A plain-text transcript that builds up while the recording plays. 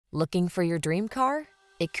Looking for your dream car?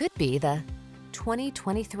 It could be the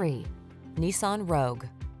 2023 Nissan Rogue.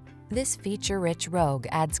 This feature-rich Rogue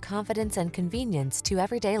adds confidence and convenience to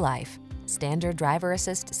everyday life. Standard driver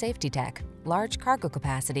assist safety tech, large cargo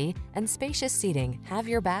capacity, and spacious seating have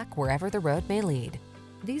your back wherever the road may lead.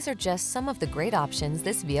 These are just some of the great options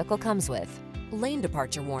this vehicle comes with: lane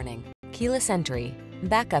departure warning, keyless entry,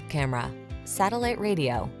 backup camera, satellite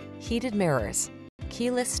radio, heated mirrors,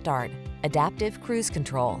 keyless start, adaptive cruise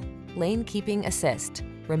control, lane keeping assist,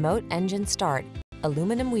 remote engine start,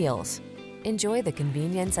 aluminum wheels. Enjoy the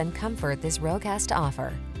convenience and comfort this Rogue has to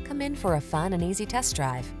offer. Come in for a fun and easy test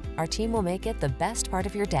drive. Our team will make it the best part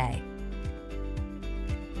of your day.